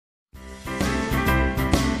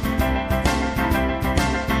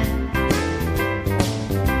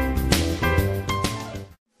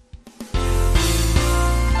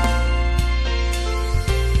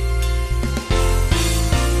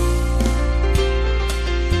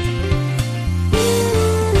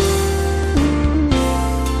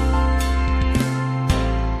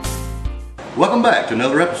Welcome back to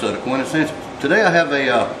another episode of Quintessential. Today I have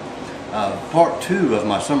a part 2 of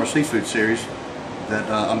my summer seafood series that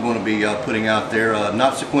I'm going to be putting out there,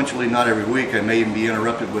 not sequentially, not every week. I may even be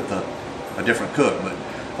interrupted with a different cook, but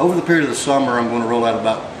over the period of the summer I'm going to roll out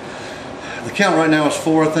about, the count right now is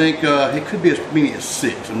 4, I think. It could be as many as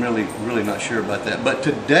 6. I'm really not sure about that. But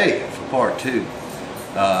today, for part 2,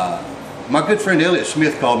 my good friend Elliot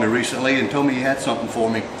Smith called me recently and told me he had something for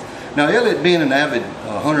me. Now, Elliot being an avid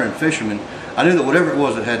hunter and fisherman, I knew that whatever it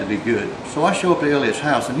was, it had to be good. So I show up to Elliot's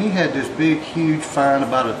house, and he had this big, huge find,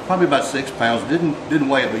 probably about 6 pounds. Didn't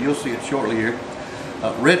weigh it, but you'll see it shortly here.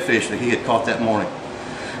 Redfish that he had caught that morning.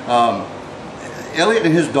 Elliot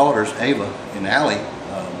and his daughters, Ava and Allie,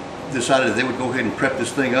 decided that they would go ahead and prep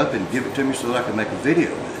this thing up and give it to me so that I could make a video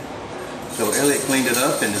with it. So Elliot cleaned it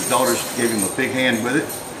up, and his daughters gave him a big hand with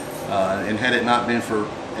it. And had it not been for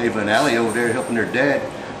Ava and Allie over there helping their dad,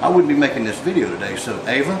 I wouldn't be making this video today. So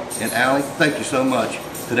Ava and Allie, thank you so much.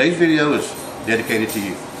 Today's video is dedicated to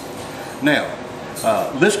you. Now,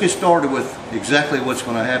 let's get started with exactly what's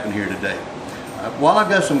going to happen here today. While I've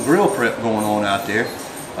got some grill prep going on out there,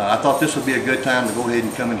 I thought this would be a good time to go ahead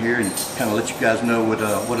and come in here and kind of let you guys know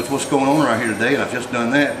what's going on right here today. And I've just done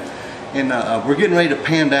that. And we're getting ready to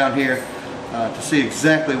pan down here to see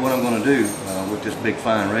exactly what I'm going to do with this big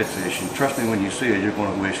fine redfish. And trust me, when you see it, you're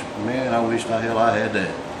going to wish, man, I wish the hell I had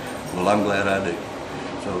that. Well, I'm glad I do.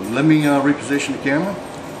 So let me reposition the camera,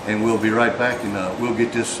 and we'll be right back, and we'll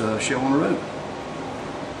get this show on the road.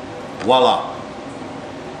 Voila!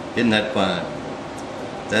 Isn't that fine?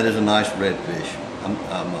 That is a nice redfish.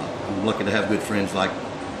 I'm lucky to have good friends like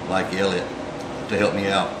Elliot to help me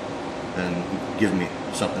out and give me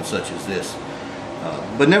something such as this.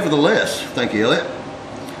 But nevertheless, thank you, Elliot.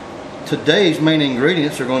 Today's main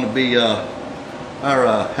ingredients are going to be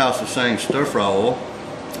our House of Seng stir-fry oil.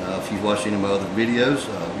 If you've watched any of my other videos,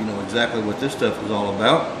 you know exactly what this stuff is all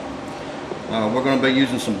about. We're going to be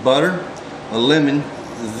using some butter, a lemon.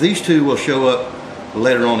 These two will show up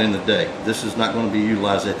later on in the day. This is not going to be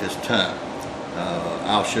utilized at this time.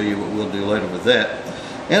 I'll show you what we'll do later with that.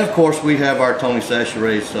 And of course, we have our Tony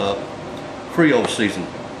Chachere's Creole season.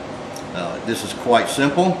 This is quite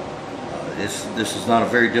simple. This is not a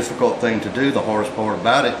very difficult thing to do. The hardest part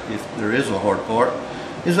about it, if there is a hard part,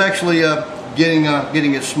 is actually getting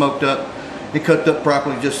it smoked up and cooked up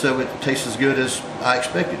properly, just so it tastes as good as I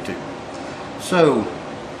expect it to. So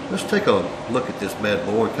let's take a look at this bad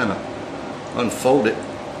boy, kind of unfold it.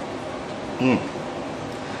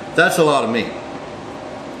 That's a lot of meat.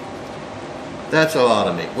 That's a lot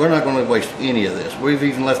of meat. We're not going to waste any of this. We've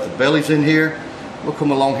even left the bellies in here. We'll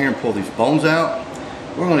come along here and pull these bones out.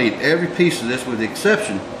 We're going to eat every piece of this with the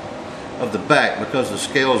exception of the back, because the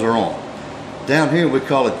scales are on. Down here we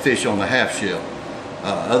call it fish on the half shell.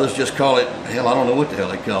 Others just call it, hell, I don't know what the hell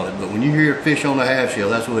they call it, but when you hear fish on the half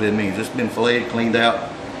shell, that's what it means. It's been filleted, cleaned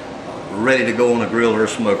out, ready to go on a grill or a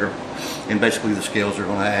smoker, and basically the scales are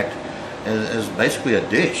going to act as basically a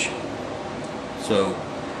dish. So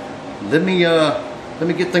let me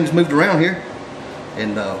get things moved around here,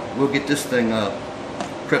 and we'll get this thing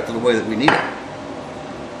prepped the way that we need it.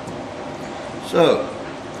 So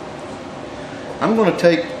I'm going to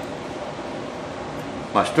take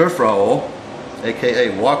my stir-fry oil,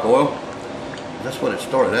 aka wok oil. That's what it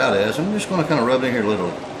started out as. I'm just going to kind of rub it in here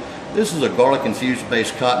literally. This is a garlic infused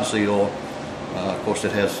based cottonseed oil. Of course,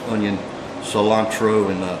 it has onion, cilantro,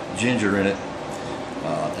 and ginger in it.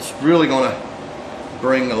 It's really going to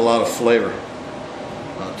bring a lot of flavor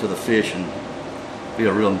to the fish and be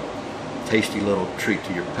a real tasty little treat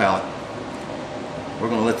to your palate. We're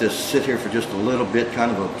going to let this sit here for just a little bit,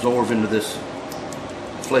 kind of absorb into this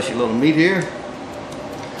fleshy little meat here.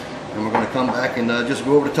 And we're going to come back and just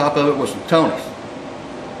go over the top of it with some Tonys.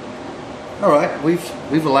 Alright,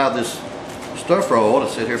 we've allowed this stir-fry oil to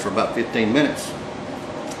sit here for about 15 minutes,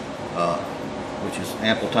 which is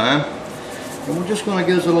ample time. And we're just going to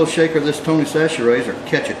give us a little shaker of this Tony Chachere's, or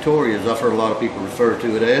cacciatore as I've heard a lot of people refer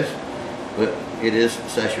to it as, but it is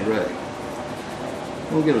Chachere.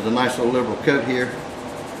 We'll give it a nice little liberal coat here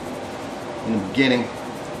in the beginning.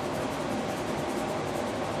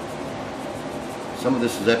 Some of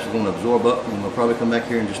this is actually going to absorb up, and we'll probably come back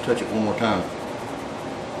here and just touch it one more time.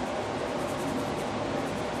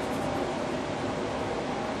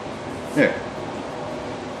 There.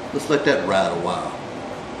 Let's let that ride a while.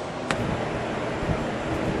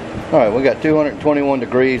 Alright, we got 221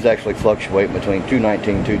 degrees, actually fluctuate between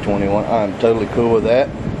 219 and 221. I'm totally cool with that.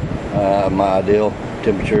 My ideal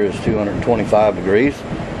temperature is 225 degrees.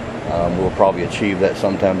 We'll probably achieve that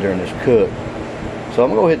sometime during this cook. So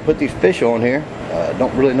I'm going to go ahead and put these fish on here.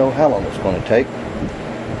 Don't really know how long it's going to take.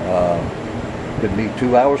 Could be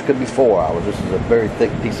 2 hours, could be 4 hours. This is a very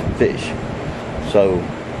thick piece of fish. So,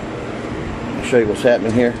 I'll show you what's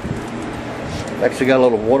happening here. Actually got a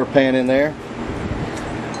little water pan in there.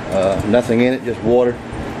 Nothing in it, just water.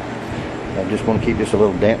 I just want to keep just a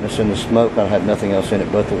little dampness in the smoke. I don't have nothing else in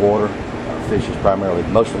it but the water. Fish is primarily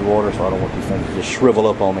mostly water, so I don't want these things to just shrivel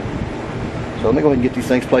up on me. So let me go ahead and get these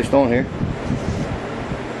things placed on here.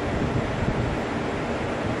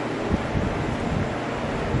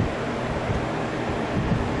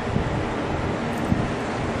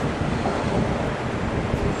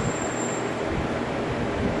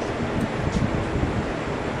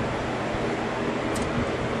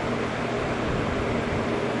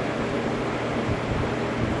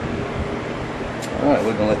 Alright,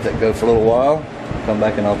 we're going to let that go for a little while. Come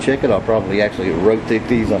back and I'll check it. I'll probably actually rotate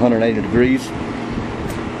these 180 degrees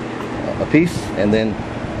a piece and then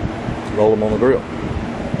roll them on the grill.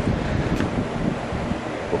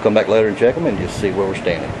 We'll come back later and check them and just see where we're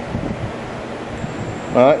standing.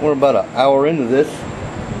 Alright, we're about an hour into this.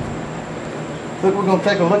 Look, we're going to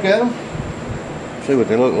take a look at them. See what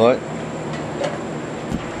they look like.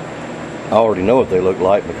 I already know what they look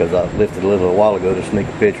like because I lifted a little while ago to sneak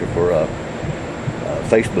a picture for a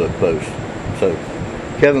Facebook post. So,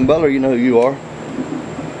 Kevin Butler, you know who you are.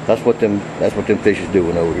 That's what them fish is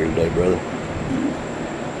doing over here today, brother.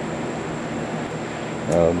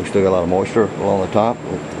 We still got a lot of moisture along the top,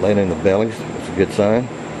 laying in the bellies. It's a good sign.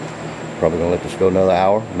 Probably gonna let this go another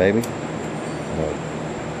hour, maybe.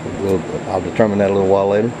 I'll determine that a little while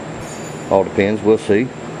later. All depends. We'll see.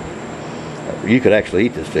 You could actually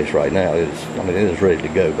eat this fish right now. It is ready to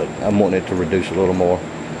go, but I'm wanting it to reduce a little more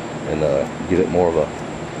and give it more of a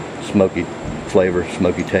smoky flavor,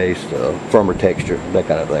 smoky taste, firmer texture, that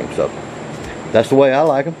kind of thing. So that's the way I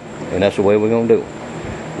like them, and that's the way we're going to do it.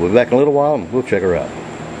 We'll be back in a little while and we'll check her out.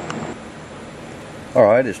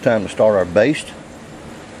 Alright, it's time to start our baste,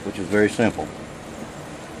 which is very simple.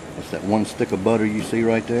 It's that one stick of butter you see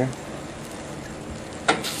right there.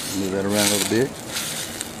 Move that around a little bit.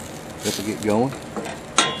 Let it get going.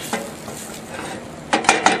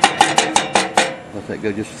 Let that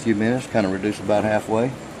go just a few minutes, kind of reduce about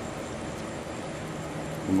halfway.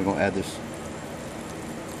 And we're going to add this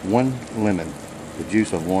one lemon, the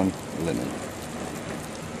juice of one lemon.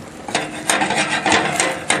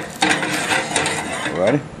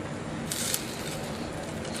 Alrighty.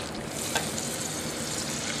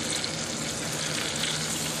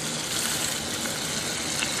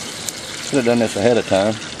 Should have done this ahead of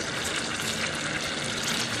time,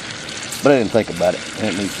 but I didn't think about it, and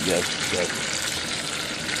it needs to go. So,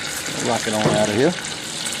 rock it on out of here.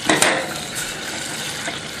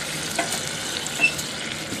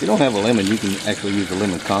 If you don't have a lemon, you can actually use the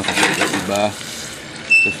lemon concentrate that you buy.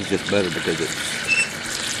 This is just better because it's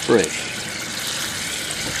fresh.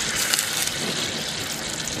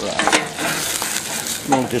 Right.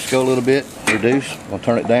 I'm going to just go a little bit, reduce. I'm going to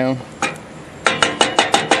turn it down,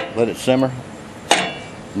 let it simmer.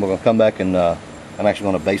 And we're going to come back and I'm actually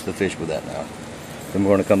going to baste the fish with that now. Then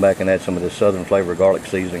we're going to come back and add some of this southern flavor garlic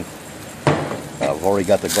seasoning. I've already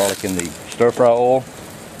got the garlic in the stir fry oil.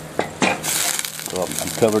 So I'm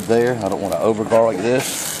covered there. I don't want to over garlic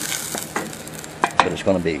this, but it's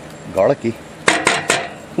going to be garlicky.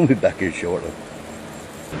 We'll be back here shortly.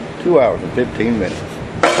 2 hours and 15 minutes.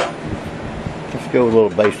 Let's go with a little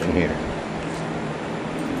basting here.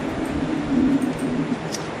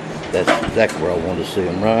 That's exactly where I wanted to see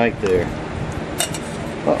them, right there.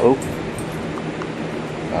 Uh-oh.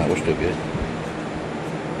 Alright, we're still good.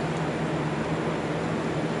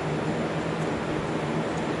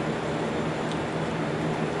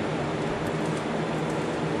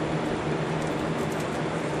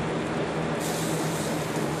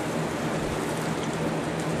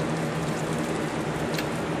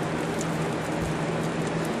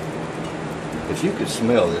 If you could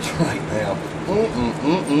smell this right now.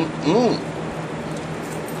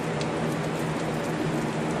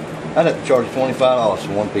 I'd have to charge $25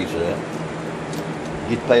 for one piece of that.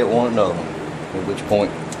 You'd pay it one another one. At which point,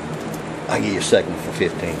 I give you a second for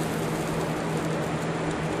 15.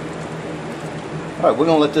 Alright, we're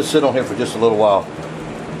going to let this sit on here for just a little while.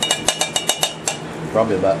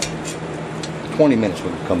 Probably about 20 minutes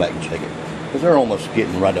we'll come back and check it. Because they're almost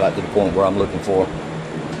getting right about to the point where I'm looking for.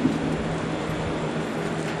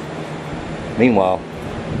 Meanwhile,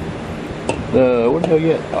 where the hell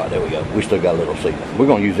you at? Oh, there we go. We still got a little seasoning. We're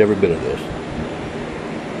going to use every bit of this.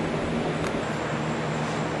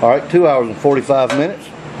 Alright, 2 hours and 45 minutes.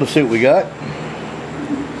 Let's see what we got.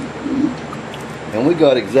 And we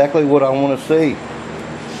got exactly what I want to see.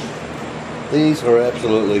 These are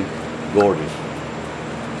absolutely gorgeous.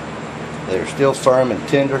 They're still firm and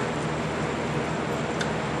tender.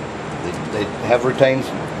 they have retained,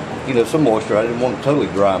 you know, some moisture. I didn't want to totally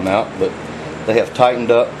dry them out, but they have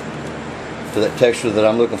tightened up to that texture that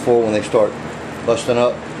I'm looking for when they start busting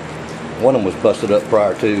up. One of them was busted up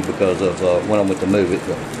prior to because of when I went to move it,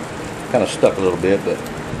 but kind of stuck a little bit, but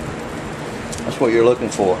that's what you're looking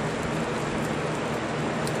for.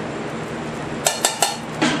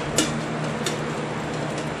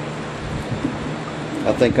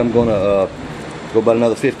 I think I'm going to go about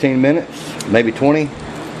another 15 minutes, maybe 20,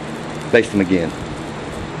 baste them again.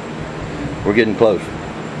 We're getting close.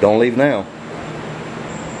 Don't leave now.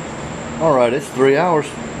 Alright, it's 3 hours.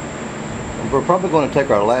 We're probably going to take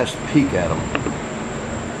our last peek at them.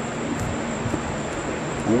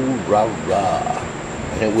 Ooh, rah, rah.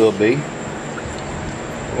 And it will be.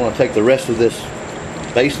 We're going to take the rest of this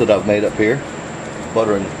base that I've made up here,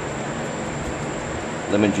 butter and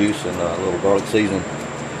lemon juice and a little garlic seasoning.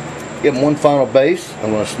 Give them one final base.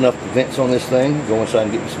 I'm going to snuff the vents on this thing, go inside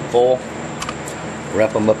and get me some foil,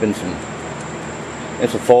 wrap them up in some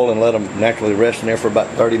foil and let them naturally rest in there for about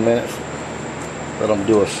 30 minutes. Let them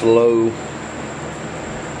do a slow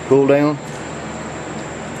cool down.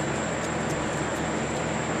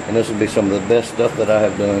 And this will be some of the best stuff that I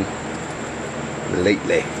have done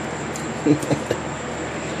lately.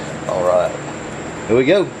 Alright, here we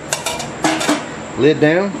go. Lid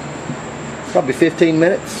down, probably 15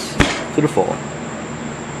 minutes to the foil.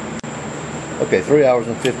 Okay, 3 hours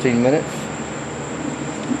and 15 minutes.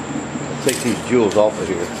 I'll take these jewels off of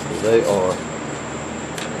here because they are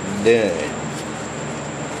done.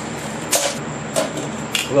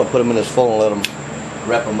 We're going to put them in this foil and let them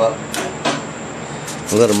wrap them up.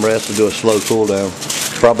 Let them rest and do a slow cool down,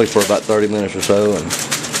 probably for about 30 minutes or so, and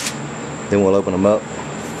then we'll open them up.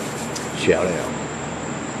 Shout out.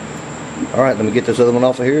 Alright, let me get this other one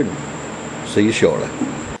off of here and see you shortly.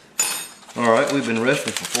 Alright, we've been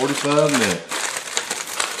resting for 45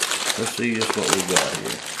 minutes. Let's see just what we've got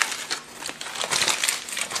here.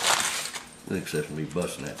 With the exception of me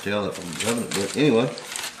busting that tail up from the oven, but anyway.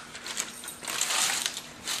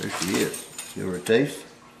 There she is. Give her a taste.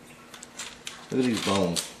 Look at these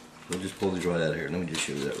bones. We'll just pull these right out of here. Let me just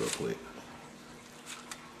show you that real quick.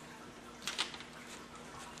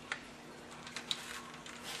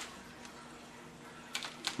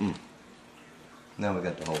 Now we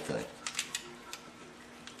got the whole thing.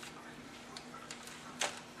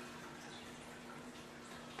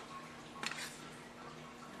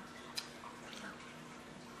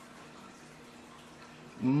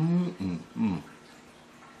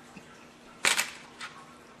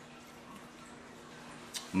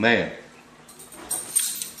 Man,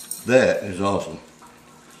 that is awesome.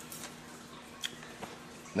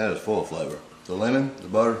 That is full of flavor. The lemon, the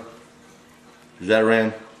butter,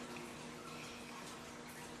 zatarain,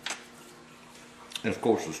 and of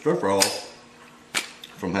course the stir fry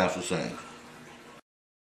from House of Seng.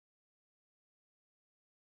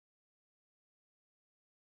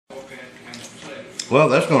 Well,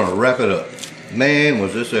 that's going to wrap it up. Man,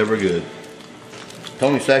 was this ever good.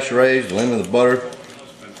 Tony Chachere's, the lemon, the butter,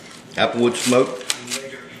 applewood smoke.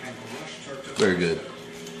 Very good.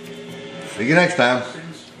 See you next time.